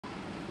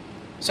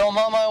So I'm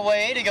on my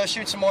way to go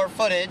shoot some more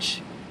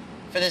footage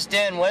for this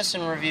Dan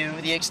Wesson review,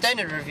 the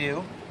extended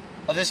review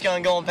of this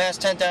gun going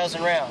past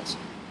 10,000 rounds.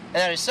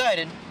 And I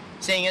decided,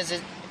 seeing as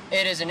it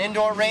is an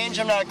indoor range,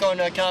 I'm not going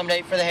to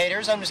accommodate for the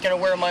haters. I'm just going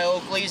to wear my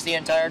Oakleys the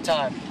entire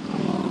time.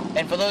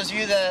 And for those of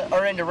you that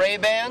are into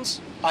Ray-Bans,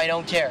 I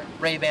don't care.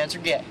 Ray-Bans are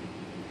gay.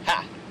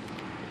 Ha!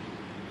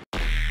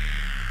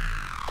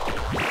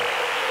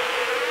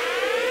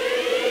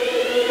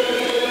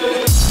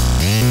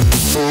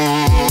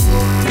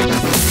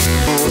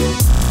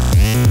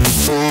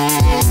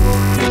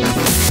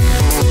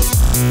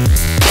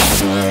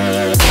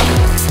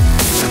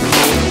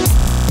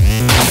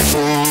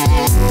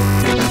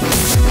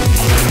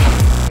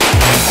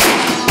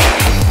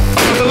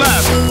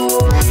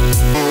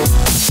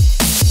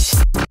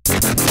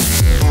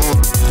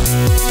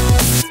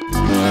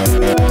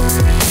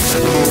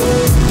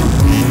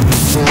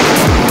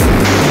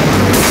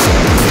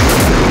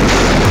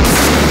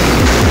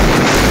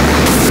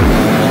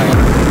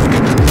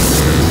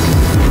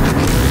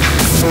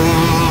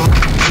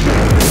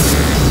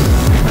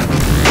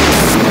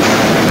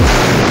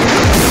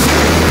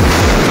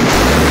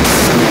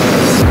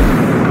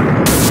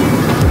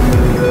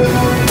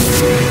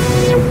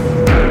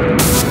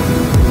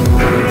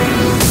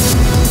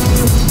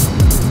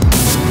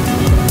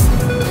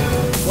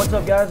 What's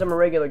up, guys? I'm a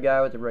regular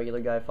guy with the Regular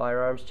Guy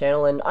Firearms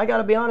channel, and I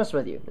gotta be honest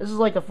with you, this is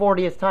like the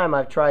 40th time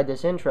I've tried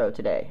this intro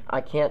today.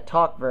 I can't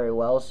talk very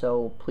well,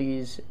 so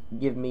please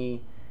give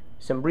me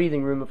some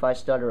breathing room if I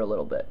stutter a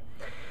little bit.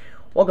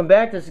 Welcome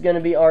back. This is going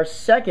to be our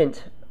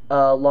second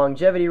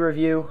longevity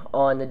review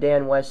on the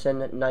Dan Wesson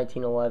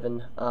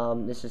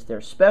 1911. This is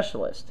their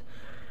Specialist.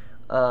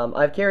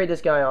 I've carried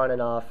this guy on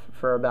and off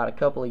for about a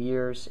couple of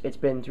years. It's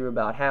been through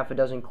about half a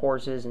dozen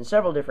courses and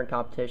several different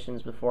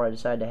competitions before I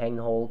decided to hang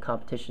the whole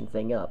competition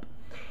thing up.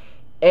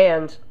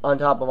 And on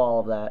top of all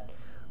of that,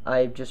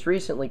 I've just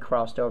recently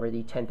crossed over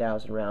the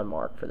 10,000 round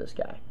mark for this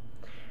guy.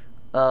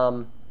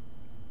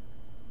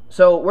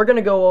 So we're going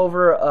to go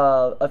over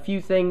a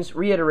few things,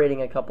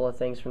 reiterating a couple of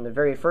things from the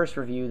very first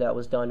review that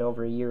was done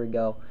over a year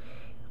ago,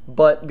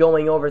 but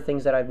going over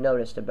things that I've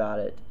noticed about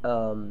it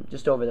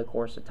just over the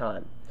course of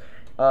time.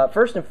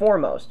 First and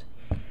foremost,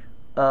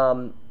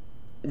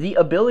 the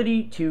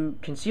ability to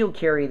concealed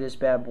carry this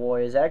bad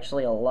boy is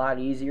actually a lot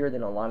easier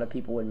than a lot of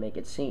people would make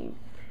it seem.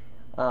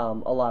 A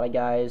lot of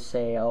guys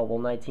say, oh, well,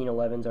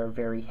 1911s are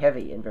very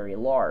heavy and very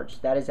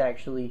large. That is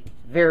actually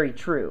very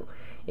true.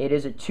 It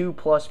is a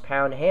 2+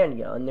 pound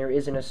handgun. There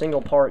isn't a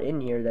single part in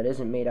here that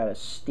isn't made out of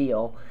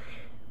steel.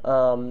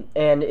 And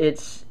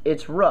it's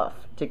rough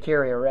to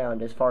carry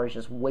around as far as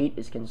just weight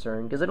is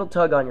concerned, because it'll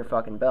tug on your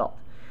fucking belt.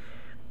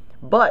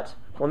 But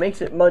what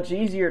makes it much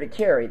easier to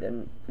carry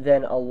than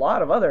a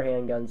lot of other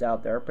handguns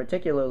out there,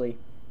 particularly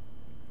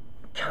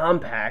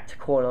compact,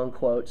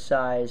 quote-unquote,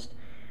 sized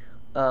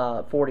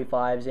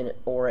 45s in it,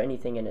 or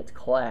anything in its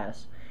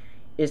class,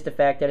 is the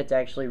fact that it's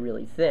actually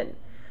really thin.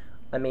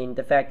 I mean,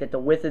 the fact that the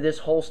width of this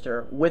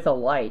holster with a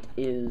light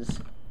is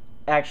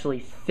actually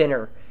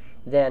thinner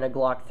than a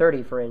Glock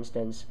 30, for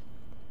instance,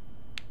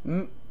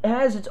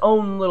 has its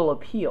own little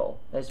appeal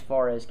as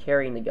far as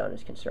carrying the gun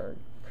is concerned.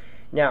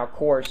 Now, of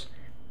course,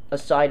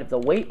 aside of the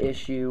weight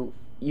issue,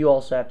 you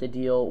also have to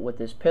deal with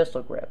this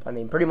pistol grip. I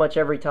mean, pretty much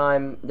every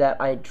time that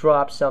I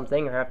drop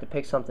something or have to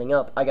pick something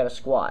up, I gotta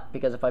squat,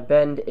 because if I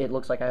bend, it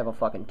looks like I have a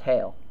fucking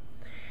tail.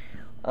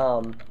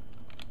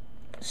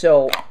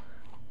 So,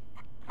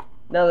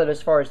 now that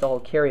as far as the whole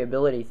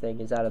carryability thing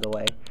is out of the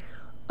way,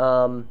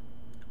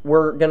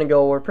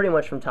 we're pretty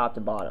much from top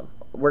to bottom.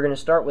 We're gonna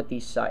start with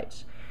these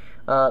sights.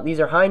 These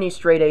are Heine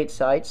straight 8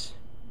 sights.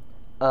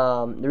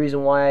 The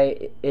reason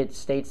why it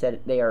states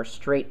that they are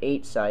straight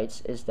 8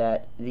 sights is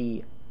that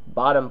the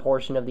bottom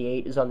portion of the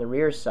 8 is on the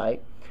rear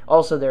sight.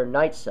 Also, they're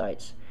night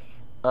sights.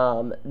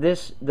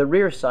 The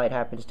rear sight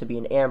happens to be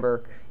an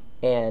amber,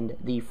 and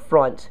the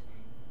front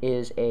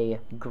is a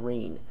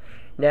green.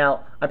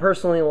 Now, I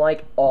personally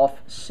like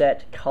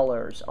offset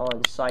colors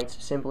on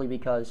sights simply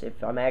because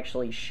if I'm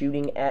actually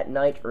shooting at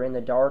night or in the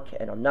dark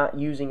and I'm not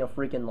using a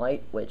freaking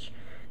light, which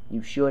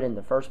you should in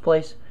the first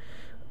place,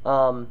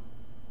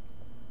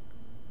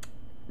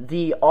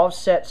 the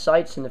offset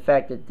sights and the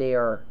fact that they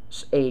are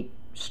a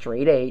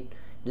straight 8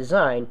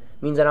 design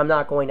means that I'm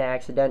not going to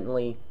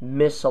accidentally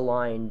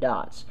misalign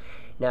dots.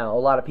 Now, a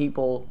lot of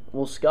people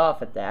will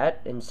scoff at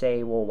that and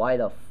say, well, why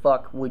the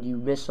fuck would you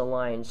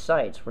misalign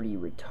sights? What, are you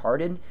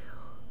retarded?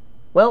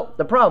 Well,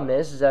 the problem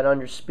is that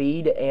under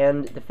speed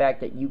and the fact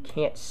that you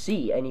can't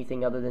see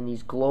anything other than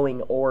these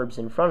glowing orbs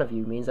in front of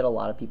you means that a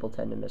lot of people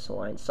tend to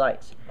misalign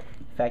sights.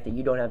 The fact that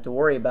you don't have to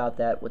worry about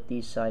that with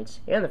these sights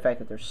and the fact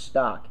that they're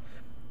stock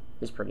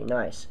is pretty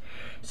nice.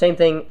 Same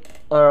thing,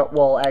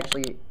 well,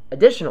 actually,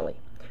 additionally,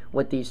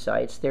 with these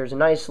sights, there's a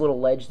nice little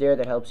ledge there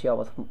that helps you out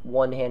with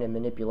one-handed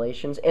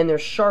manipulations, and they're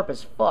sharp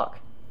as fuck,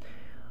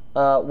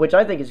 which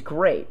I think is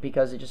great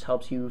because it just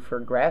helps you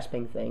for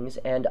grasping things.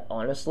 And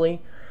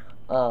honestly,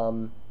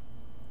 if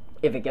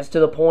it gets to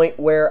the point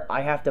where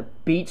I have to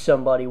beat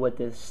somebody with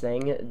this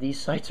thing, these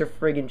sights are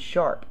friggin'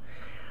 sharp.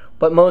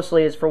 But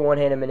mostly it's for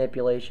one-handed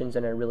manipulations,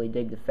 and I really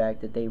dig the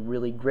fact that they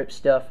really grip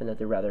stuff and that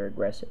they're rather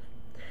aggressive.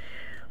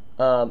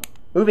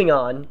 Moving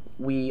on,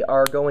 we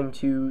are going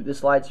to the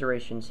slide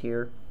serrations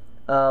here.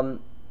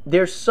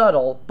 They're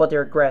subtle, but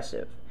they're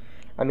aggressive.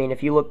 I mean,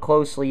 if you look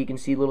closely, you can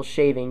see little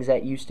shavings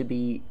that used to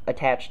be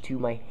attached to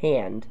my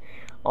hand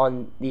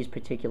on these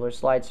particular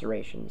slide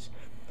serrations.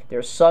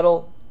 They're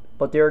subtle,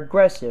 but they're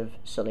aggressive,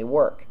 so they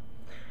work.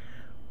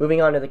 Moving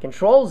on to the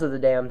controls of the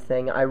damn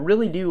thing, I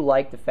really do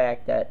like the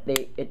fact that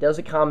it does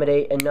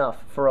accommodate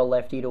enough for a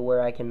lefty to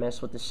where I can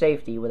mess with the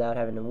safety without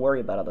having to worry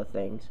about other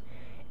things.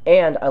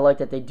 And I like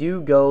that they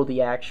do go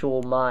the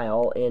actual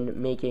mile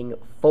in making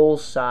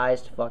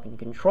full-sized fucking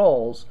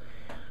controls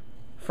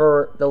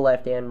for the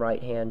left and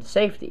right hand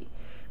safety.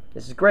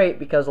 This is great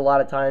because a lot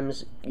of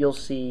times you'll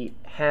see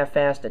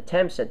half-assed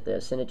attempts at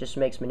this, and it just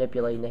makes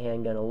manipulating the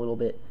handgun a little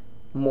bit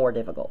more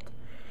difficult.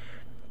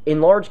 In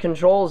large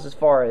controls, as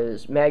far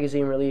as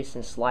magazine release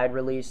and slide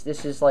release,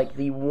 this is like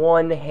the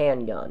one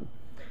handgun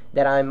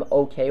that I'm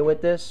okay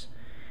with this,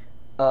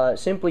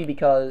 simply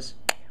because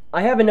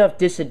I have enough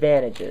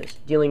disadvantages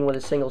dealing with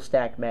a single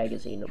stack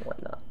magazine and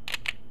whatnot.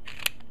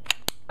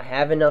 I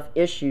have enough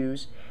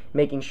issues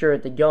making sure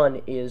that the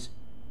gun is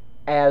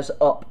as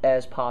up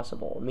as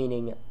possible,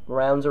 meaning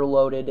rounds are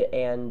loaded,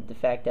 and the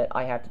fact that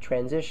I have to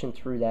transition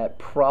through that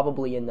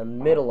probably in the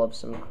middle of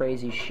some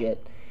crazy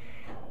shit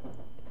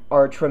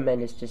are a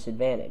tremendous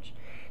disadvantage.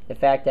 The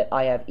fact that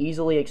I have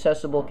easily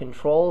accessible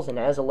controls, and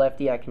as a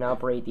lefty I can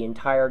operate the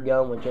entire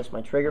gun with just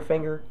my trigger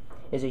finger,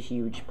 is a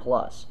huge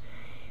plus.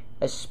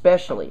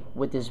 Especially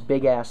with this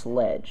big ass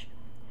ledge.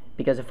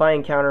 Because if I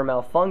encounter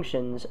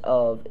malfunctions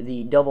of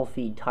the double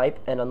feed type,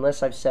 and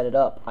unless I've set it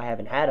up, I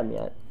haven't had them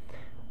yet,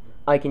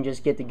 I can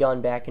just get the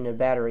gun back into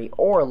battery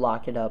or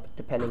lock it up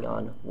depending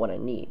on what I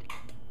need.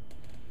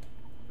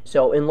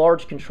 So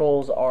enlarged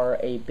controls are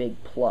a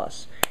big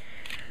plus.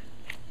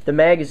 The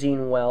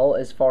magazine well,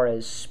 as far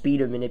as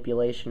speed of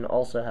manipulation,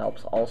 also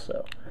helps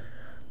also.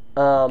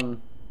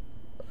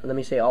 Let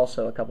me say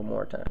also a couple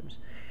more times.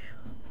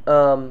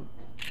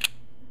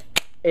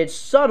 It's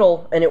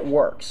subtle and it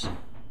works.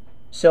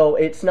 So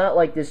it's not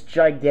like this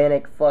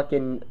gigantic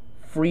fucking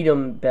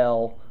Freedom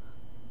Bell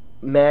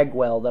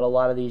magwell that a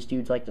lot of these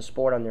dudes like to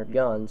sport on their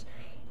guns.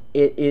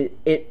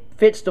 It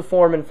fits the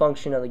form and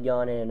function of the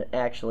gun and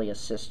actually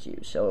assists you,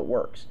 so it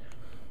works.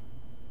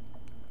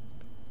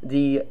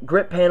 The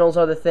grip panels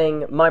are the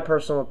thing. My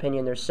personal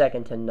opinion, they're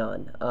second to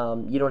none.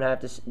 You don't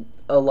have to.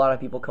 A lot of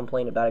people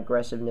complain about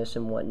aggressiveness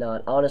and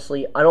whatnot.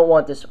 Honestly, I don't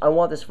want this. I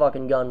want this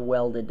fucking gun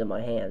welded to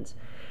my hands,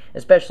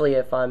 especially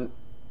if I'm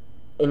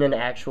in an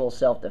actual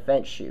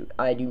self-defense shoot.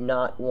 I do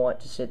not want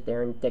to sit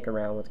there and dick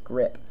around with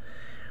grip.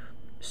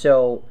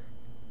 So,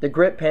 the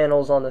grip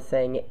panels on the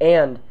thing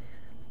and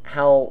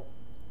how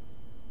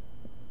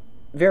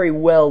very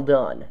well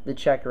done the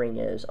checkering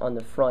is on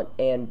the front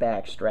and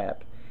back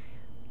strap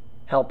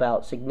help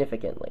out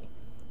significantly.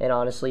 And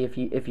honestly, if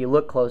you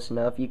look close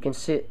enough, you can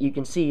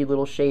see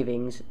little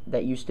shavings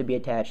that used to be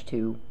attached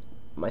to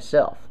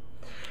myself.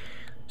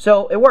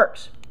 So it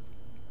works.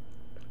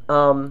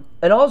 And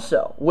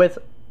also with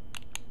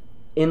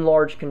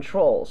enlarged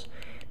controls,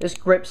 this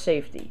grip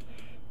safety.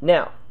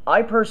 Now,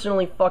 I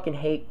personally fucking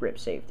hate grip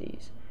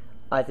safeties.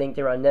 I think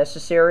they're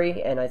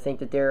unnecessary, and I think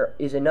that there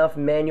is enough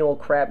manual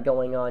crap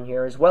going on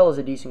here, as well as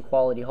a decent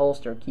quality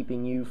holster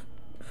keeping you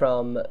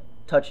from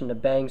touching the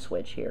bang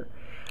switch here.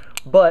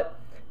 But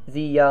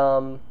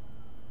the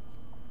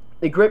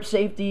grip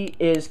safety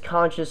is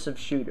conscious of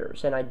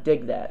shooters, and I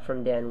dig that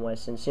from Dan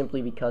Wesson,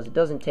 simply because it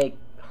doesn't take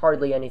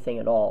hardly anything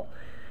at all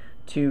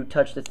to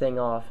touch the thing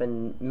off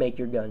and make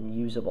your gun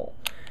usable.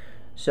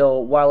 So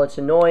while it's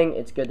annoying,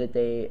 it's good that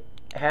they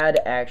had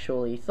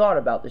actually thought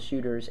about the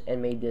shooters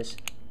and made this,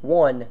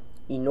 one,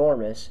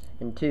 enormous,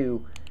 and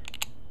two,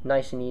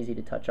 nice and easy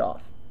to touch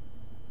off.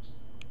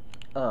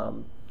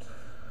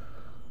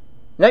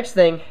 Next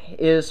thing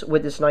is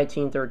with this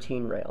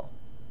 1913 rail.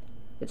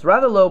 It's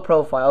rather low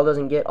profile,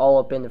 doesn't get all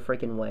up in the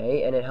freaking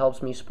way, and it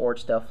helps me sport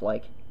stuff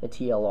like the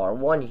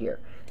TLR1 here.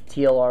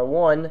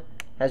 TLR1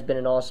 has been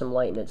an awesome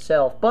light in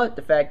itself, but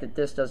the fact that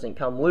this doesn't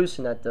come loose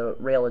and that the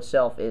rail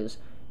itself is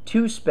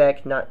to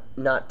spec,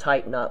 not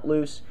tight, not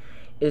loose,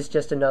 is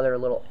just another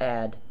little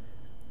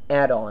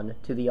add-on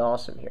to the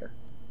awesome here.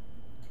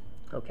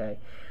 Okay,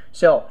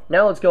 so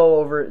now let's go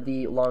over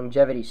the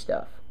longevity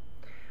stuff.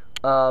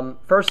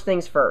 First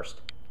things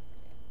first,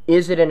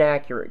 is it an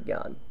accurate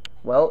gun?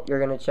 Well, you're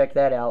going to check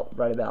that out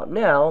right about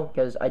now,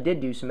 because I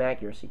did do some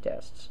accuracy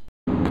tests.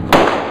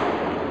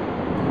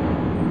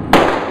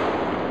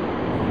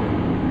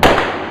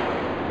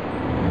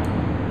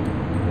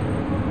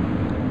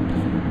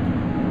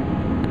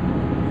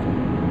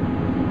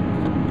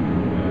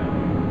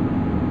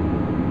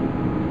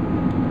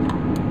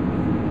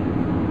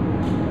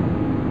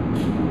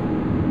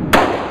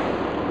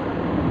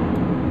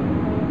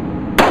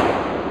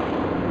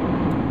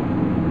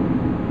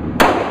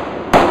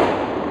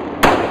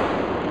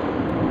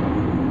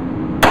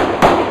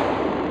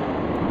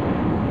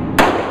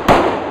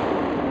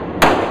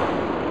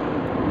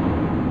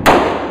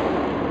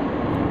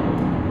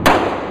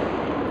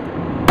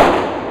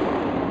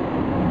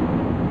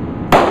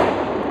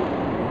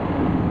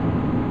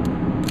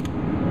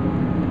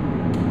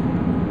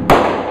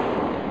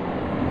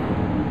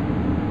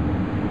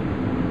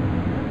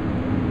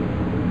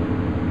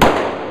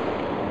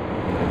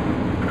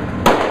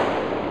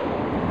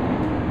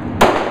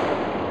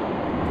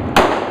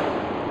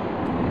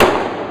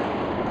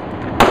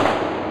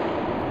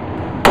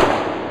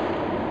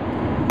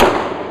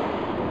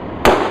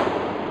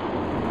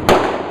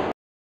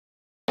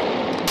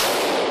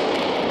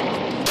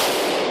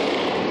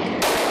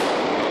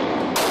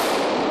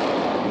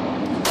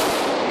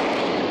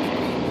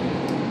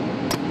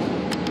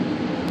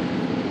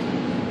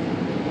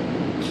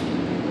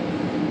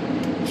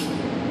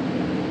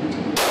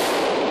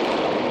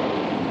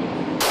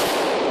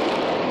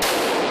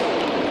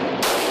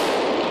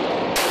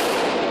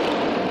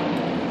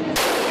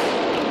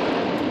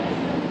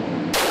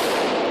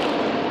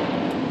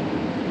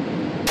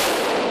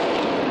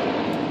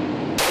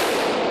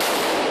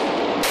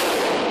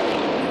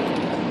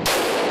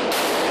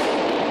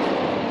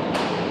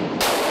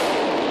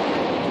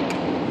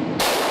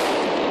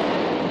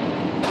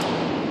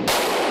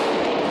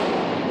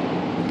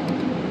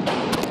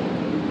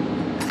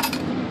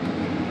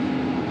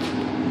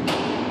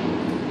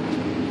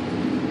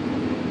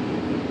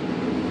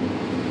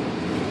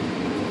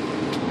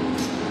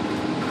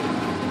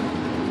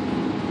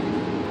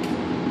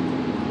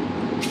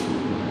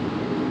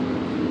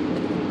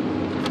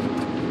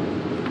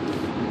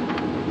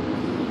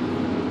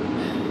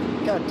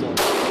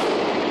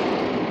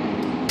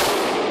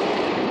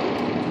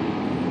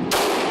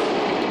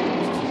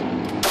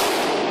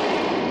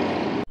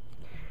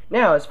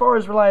 Now, as far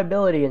as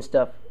reliability and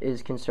stuff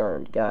is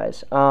concerned,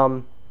 guys,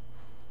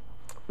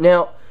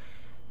 now,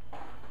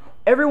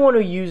 everyone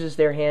who uses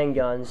their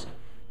handguns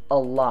a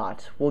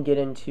lot will get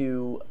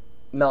into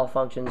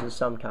malfunctions of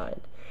some kind.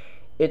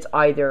 It's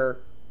either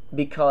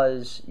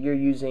because you're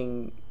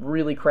using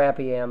really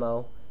crappy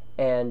ammo,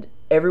 and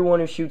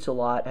everyone who shoots a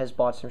lot has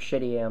bought some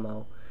shitty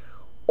ammo,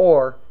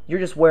 or you're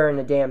just wearing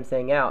the damn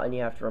thing out and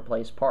you have to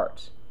replace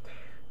parts.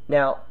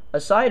 Now,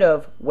 aside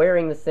of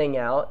wearing the thing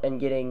out and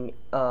getting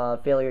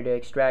failure to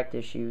extract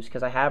issues,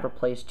 because I have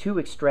replaced 2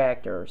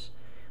 extractors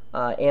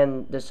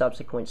and the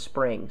subsequent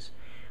springs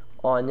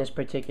on this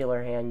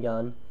particular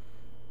handgun,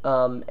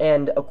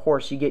 and of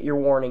course you get your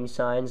warning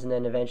signs, and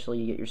then eventually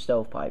you get your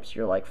stovepipes.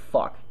 You're like,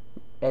 fuck.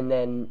 And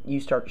then you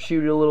start to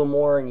shoot it a little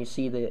more, and you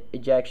see the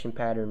ejection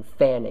pattern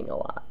fanning a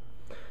lot.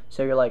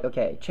 So you're like,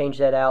 okay, change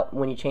that out.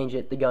 When you change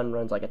it, the gun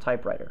runs like a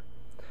typewriter.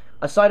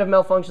 Aside of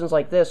malfunctions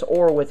like this,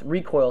 or with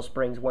recoil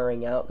springs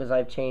wearing out, because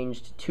I've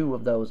changed 2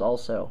 of those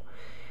also,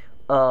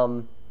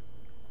 I've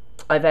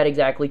had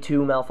exactly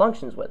 2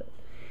 malfunctions with it.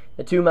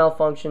 The 2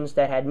 malfunctions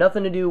that had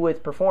nothing to do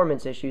with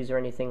performance issues or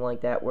anything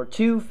like that were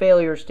 2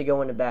 failures to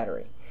go into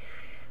battery.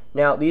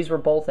 Now, these were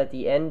both at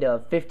the end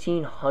of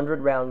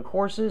 1,500 round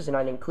courses, and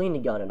I didn't clean the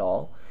gun at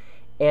all,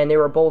 and they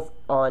were both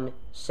on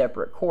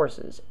separate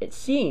courses. It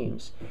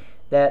seems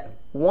that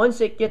once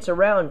it gets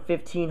around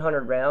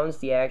 1,500 rounds,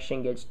 the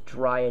action gets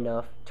dry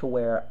enough to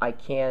where I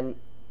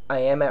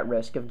am at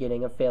risk of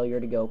getting a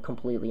failure to go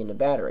completely into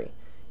battery,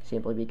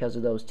 simply because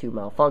of those 2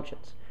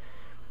 malfunctions.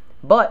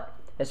 But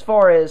as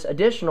far as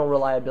additional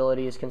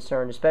reliability is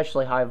concerned,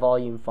 especially high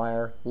volume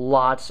fire,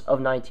 lots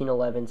of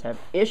 1911s have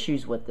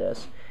issues with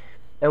this.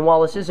 And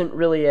while this isn't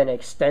really an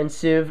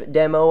extensive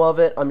demo of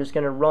it, I'm just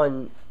going to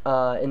run,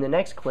 in the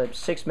next clip,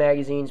 6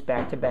 magazines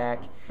back to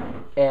back,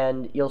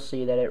 and you'll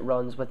see that it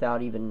runs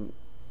without even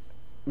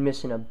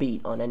missing a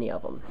beat on any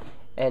of them.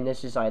 And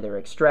this is either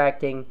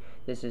extracting,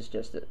 this is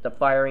just the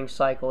firing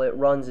cycle. It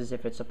runs as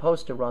if it's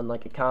supposed to run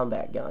like a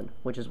combat gun,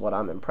 which is what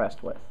I'm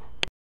impressed with.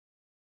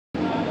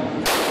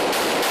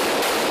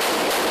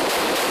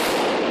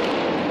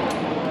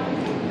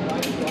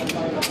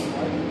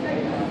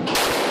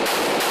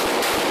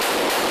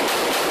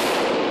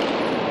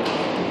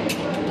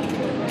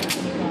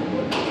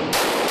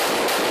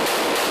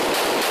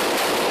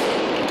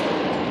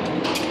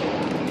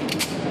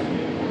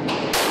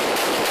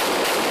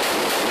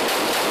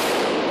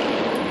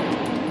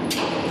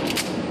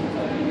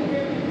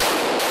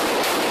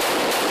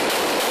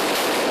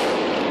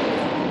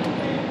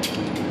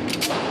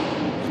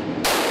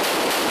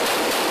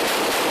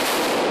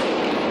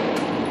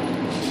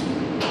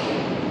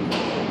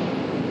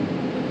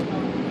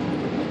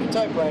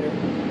 Typewriter.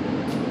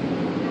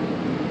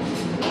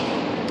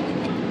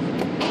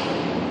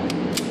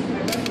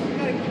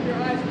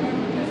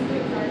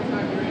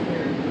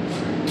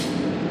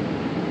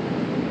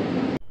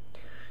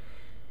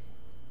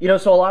 You know,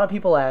 so a lot of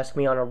people ask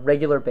me on a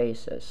regular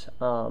basis,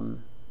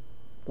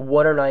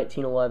 what are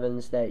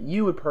 1911s that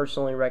you would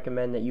personally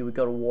recommend that you would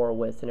go to war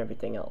with and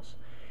everything else.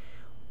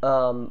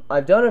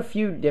 I've done a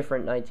few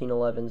different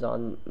 1911s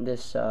on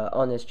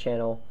this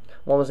channel.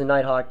 One was a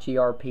Nighthawk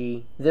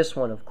GRP. This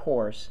one, of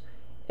course,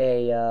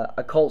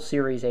 a Colt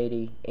Series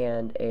 80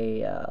 and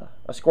a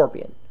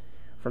Scorpion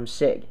from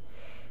SIG.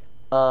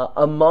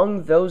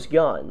 Among those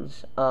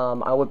guns,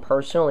 I would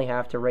personally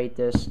have to rate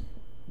this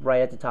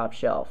right at the top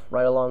shelf,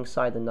 right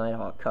alongside the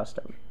Nighthawk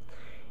Custom.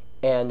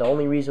 And the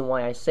only reason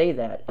why I say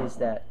that is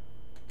that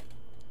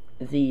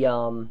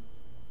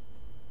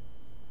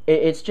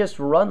it's just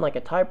run like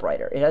a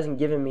typewriter. It hasn't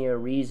given me a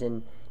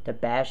reason to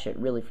bash it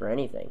really for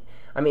anything.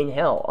 I mean,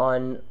 hell,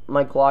 on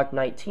my Glock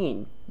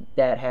 19,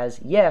 that has,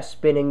 yes,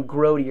 been in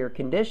grodier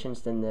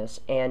conditions than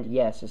this, and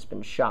yes, it's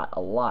been shot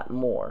a lot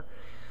more.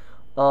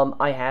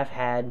 I have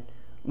had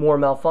more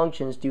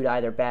malfunctions due to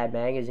either bad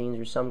magazines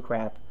or some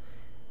crap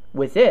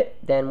with it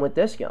than with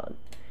this gun.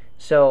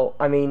 So,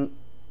 I mean,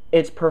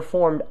 it's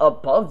performed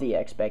above the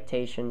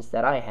expectations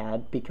that I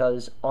had,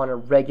 because on a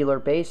regular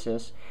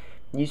basis,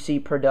 you see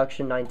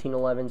production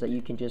 1911s that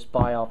you can just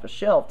buy off a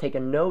shelf take a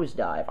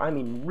nosedive. I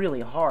mean,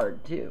 really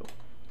hard, too.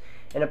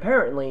 And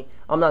apparently,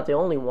 I'm not the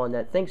only one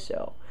that thinks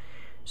so.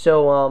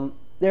 So,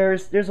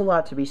 there's a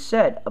lot to be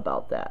said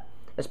about that.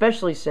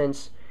 Especially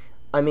since,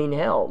 I mean,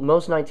 hell,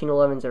 most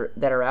 1911s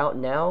that are out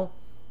now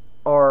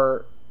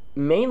are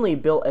mainly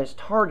built as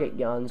target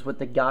guns with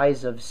the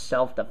guise of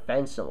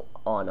self-defense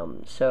on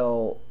them.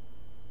 So,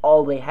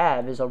 all they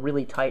have is a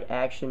really tight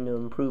action to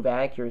improve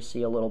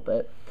accuracy a little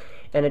bit,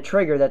 and a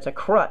trigger that's a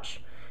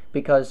crutch,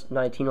 because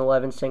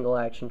 1911 single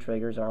action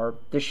triggers are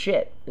the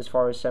shit as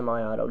far as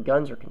semi-auto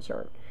guns are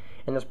concerned.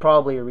 And there's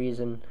probably a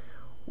reason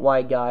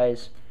why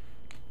guys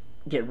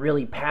get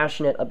really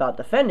passionate about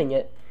defending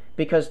it,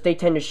 because they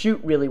tend to shoot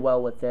really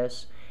well with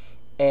this,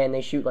 and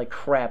they shoot like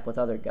crap with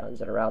other guns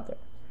that are out there.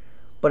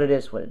 But it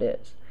is what it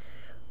is.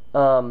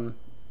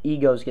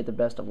 Egos get the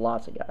best of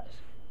lots of guys.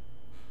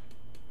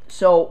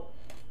 So,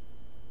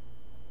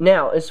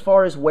 Now, as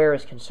far as wear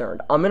is concerned,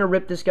 I'm going to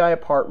rip this guy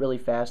apart really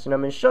fast, and I'm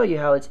going to show you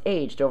how it's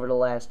aged over the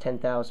last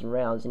 10,000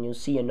 rounds, and you'll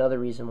see another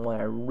reason why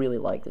I really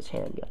like this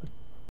handgun.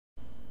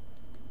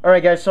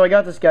 Alright guys, so I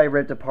got this guy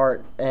ripped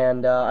apart,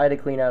 and I had to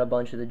clean out a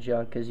bunch of the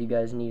junk because you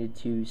guys needed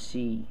to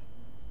see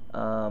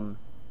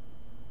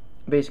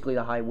basically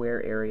the high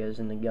wear areas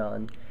in the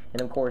gun.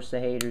 And of course the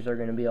haters are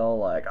going to be all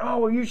like, oh,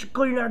 well, you should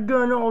clean that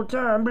gun all the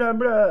time, blah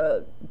blah.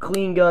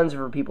 Clean guns are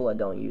for people that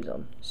don't use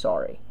them.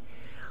 Sorry.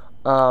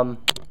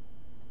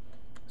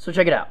 So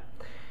check it out.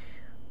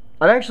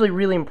 I'm actually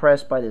really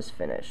impressed by this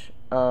finish.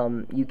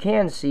 You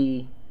can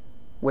see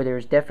where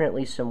there's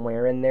definitely some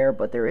wear in there,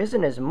 but there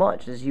isn't as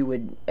much as you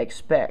would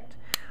expect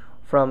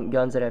from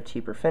guns that have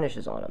cheaper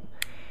finishes on them.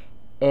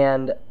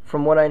 And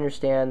from what I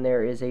understand,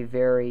 there is a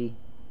very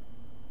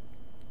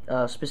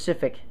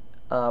specific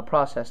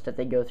process that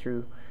they go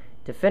through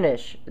to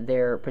finish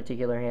their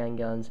particular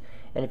handguns.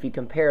 And if you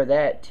compare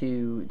that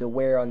to the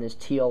wear on this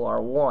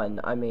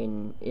TLR1, I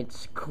mean,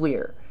 it's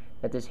clear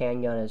that this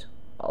handgun is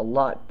a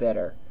lot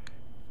better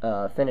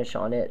finish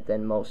on it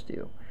than most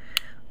do.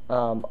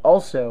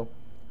 Also,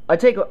 I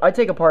take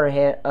apart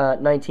a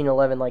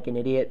 1911 like an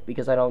idiot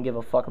because I don't give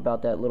a fuck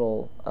about that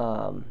little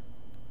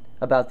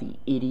about the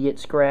idiot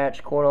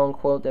scratch, quote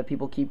unquote, that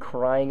people keep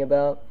crying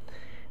about,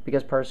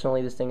 because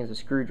personally this thing is a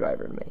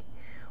screwdriver to me.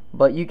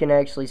 But you can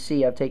actually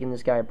see I've taken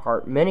this guy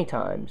apart many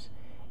times,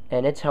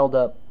 and it's held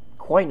up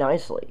quite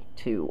nicely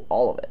to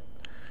all of it.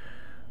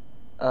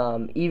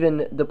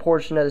 Even the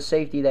portion of the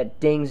safety that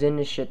dings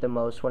into shit the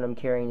most when I'm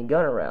carrying the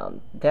gun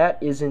around, that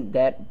isn't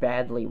that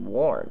badly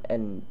worn,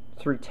 and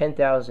through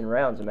 10,000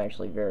 rounds I'm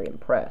actually very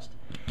impressed.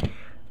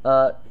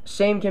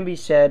 Same can be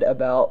said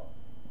about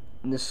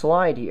the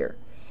slide here.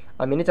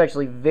 I mean, it's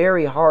actually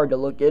very hard to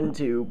look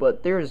into,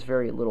 but there's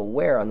very little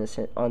wear on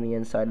the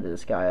inside of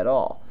this guy at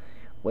all,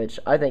 which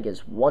I think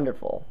is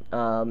wonderful.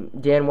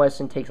 Dan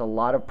Wesson takes a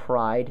lot of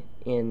pride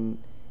in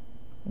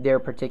their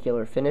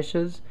particular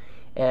finishes,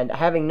 and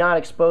having not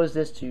exposed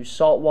this to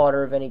salt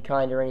water of any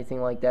kind or anything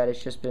like that,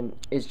 it's just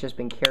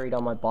been carried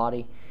on my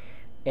body.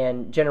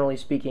 And generally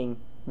speaking,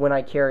 when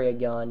I carry a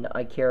gun,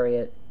 I carry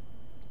it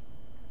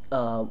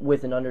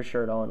with an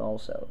undershirt on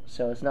also,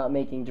 so it's not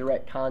making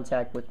direct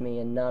contact with me,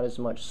 and not as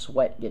much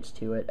sweat gets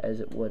to it as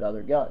it would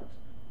other guns,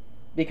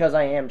 because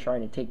I am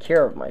trying to take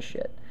care of my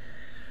shit.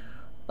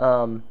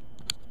 You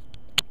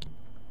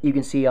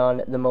can see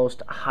on the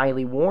most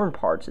highly worn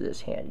parts of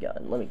this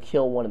handgun, let me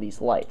kill one of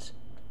these lights.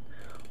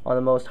 On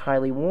the most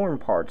highly worn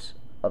parts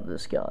of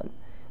this gun,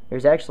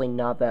 there's actually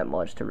not that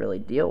much to really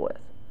deal with.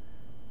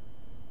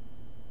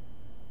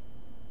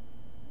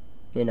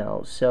 You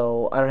know,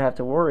 so I don't have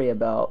to worry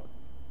about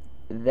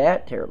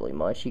that terribly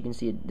much. You can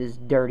see this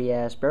dirty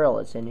ass barrel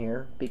that's in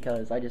here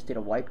because I just did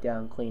a wipe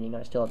down cleaning.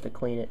 I still have to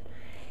clean it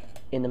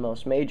in the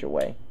most major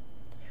way.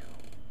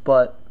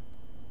 But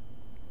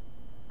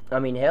I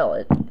mean,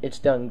 hell, it's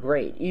done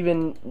great.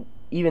 Even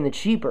the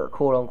cheaper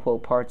quote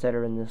unquote parts that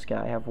are in this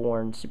guy have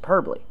worn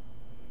superbly.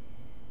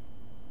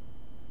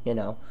 You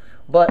know,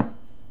 but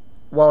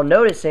while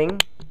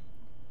noticing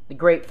the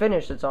great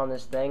finish that's on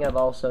this thing, I've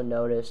also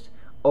noticed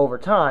over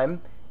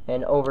time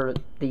and over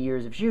the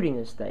years of shooting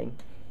this thing,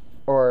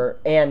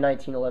 and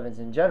 1911s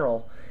in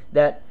general,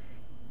 that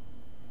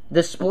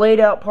the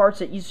splayed out parts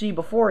that you see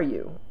before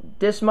you,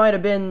 this might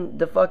have been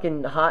the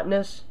fucking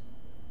hotness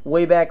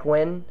way back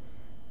when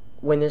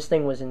this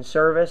thing was in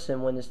service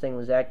and when this thing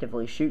was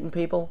actively shooting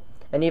people,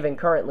 and even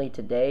currently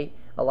today,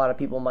 a lot of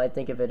people might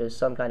think of it as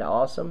some kind of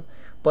awesome,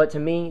 but to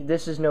me,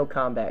 this is no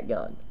combat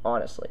gun,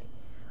 honestly.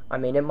 I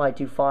mean, it might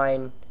do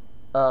fine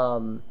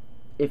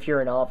if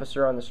you're an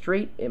officer on the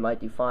street. It might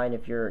do fine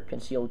if you're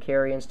concealed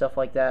carry and stuff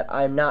like that.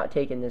 I'm not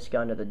taking this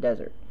gun to the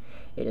desert.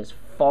 It is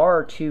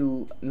far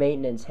too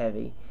maintenance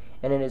heavy,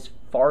 and it is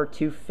far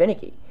too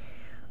finicky.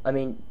 I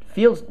mean,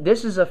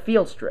 this is a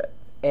field strip,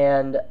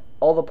 and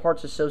all the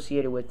parts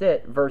associated with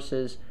it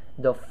versus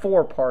the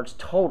 4 parts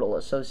total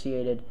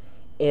associated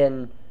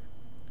in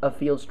a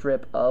field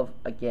strip of,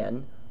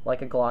 again, like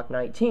a Glock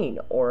 19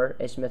 or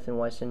a Smith &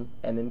 Wesson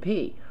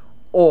M&P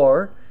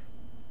or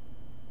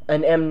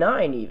an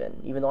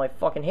M9 even though I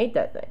fucking hate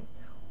that thing,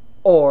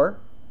 or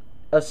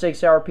a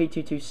 6-hour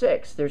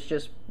P226. There's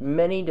just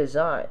many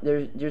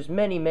there's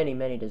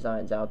many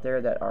designs out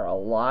there that are a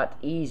lot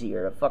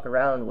easier to fuck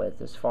around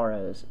with as far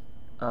as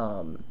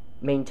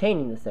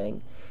maintaining the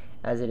thing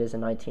as it is a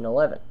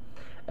 1911.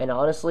 And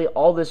honestly,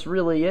 all this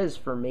really is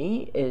for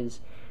me is,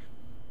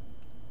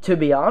 to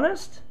be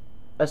honest,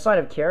 aside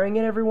of carrying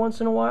it every once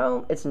in a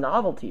while, it's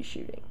novelty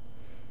shooting.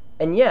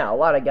 And yeah, a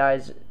lot of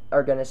guys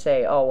are going to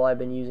say, oh, well, I've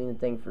been using the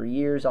thing for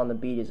years on the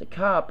beat as a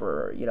cop,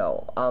 or, you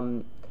know,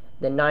 I'm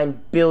the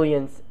 9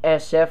 billionth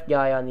SF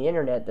guy on the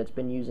internet that's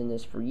been using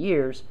this for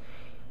years,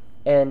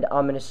 and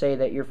I'm going to say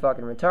that you're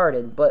fucking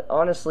retarded. But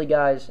honestly,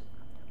 guys,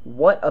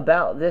 what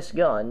about this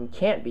gun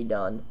can't be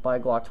done by a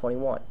Glock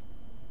 21?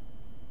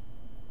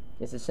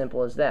 It's as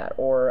simple as that.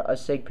 Or a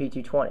SIG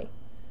P220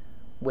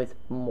 with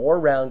more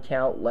round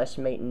count, less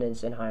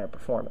maintenance, and higher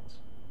performance.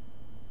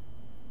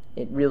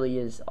 It really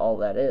is all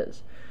that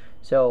is.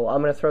 So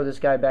I'm going to throw this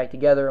guy back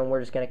together, and we're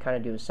just going to kind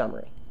of do a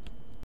summary.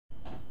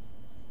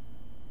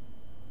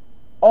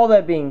 All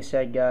that being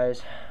said,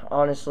 guys,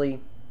 honestly,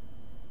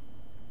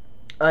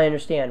 I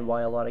understand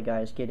why a lot of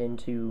guys get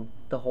into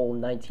the whole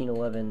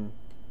 1911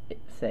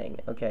 thing,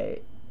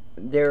 okay?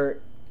 There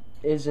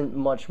isn't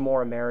much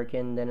more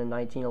American than a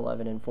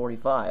 1911 and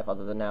 45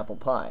 other than apple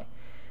pie.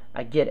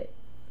 I get it.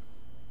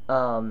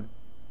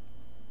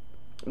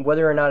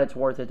 Whether or not it's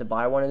worth it to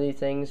buy one of these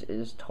things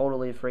is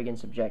totally friggin'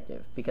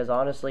 subjective. Because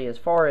honestly, as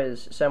far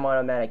as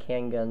semi-automatic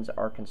handguns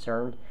are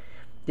concerned,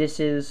 this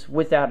is,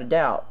 without a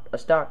doubt, a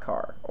stock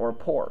car or a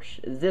Porsche.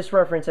 This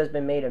reference has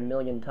been made a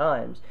million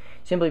times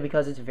simply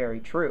because it's very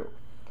true.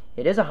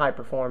 It is a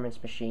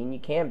high-performance machine. You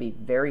can be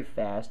very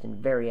fast and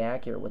very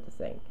accurate with the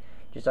thing.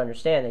 Just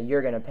understand that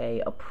you're going to pay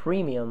a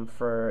premium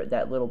for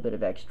that little bit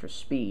of extra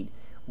speed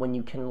when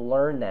you can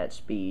learn that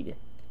speed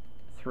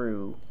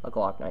through a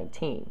Glock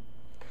 19.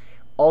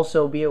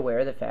 Also be aware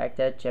of the fact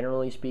that,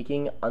 generally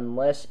speaking,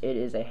 unless it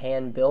is a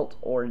hand-built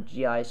or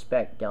GI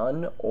spec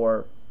gun,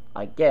 or,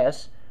 I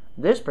guess,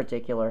 this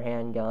particular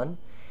handgun,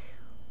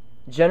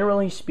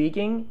 generally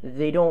speaking,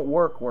 they don't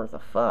work worth a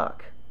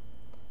fuck.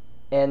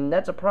 And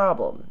that's a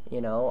problem,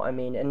 you know? I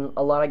mean, and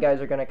a lot of guys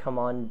are going to come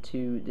on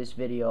to this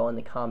video in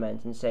the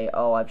comments and say,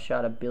 oh, I've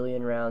shot 1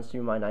 billion rounds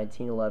through my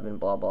 1911,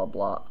 blah, blah,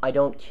 blah. I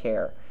don't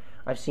care.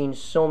 I've seen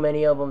so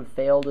many of them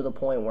fail to the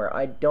point where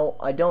I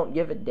don't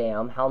give a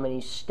damn how many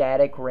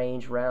static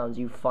range rounds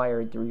you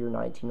fired through your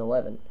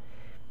 1911.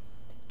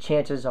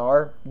 Chances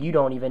are, you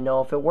don't even know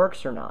if it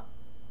works or not.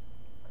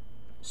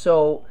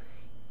 So,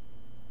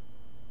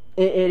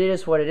 it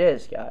is what it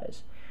is,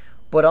 guys.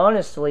 But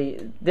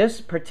honestly, this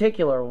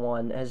particular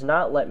one has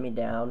not let me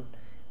down.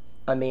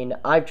 I mean,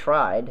 I've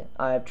tried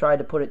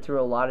to put it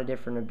through a lot of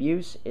different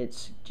abuse.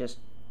 It's just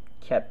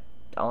kept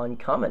on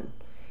coming.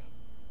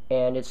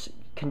 And it's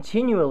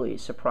continually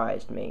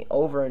surprised me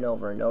over and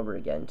over and over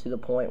again, to the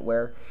point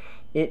where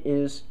it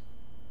is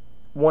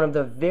one of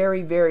the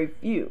very, very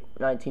few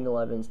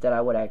 1911s that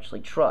I would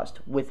actually trust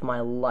with my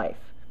life.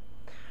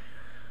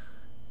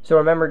 So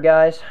remember,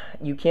 guys,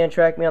 you can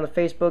track me on the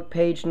Facebook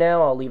page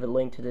now. I'll leave a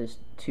link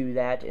to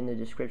that in the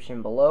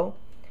description below.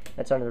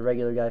 That's under the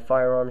Regular Guy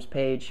Firearms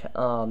page.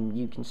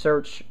 You can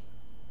search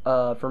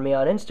for me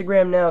on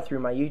Instagram now through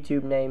my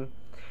YouTube name.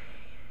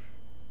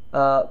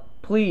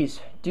 Please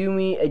do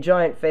me a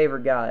giant favor,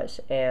 guys,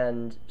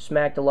 and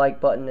smack the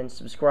like button and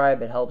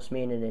subscribe. It helps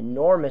me in an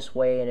enormous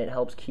way, and it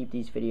helps keep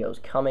these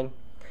videos coming.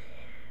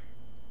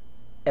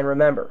 And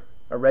remember,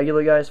 a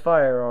regular guy's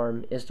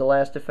firearm is the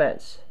last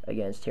defense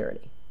against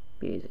tyranny.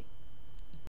 Be easy.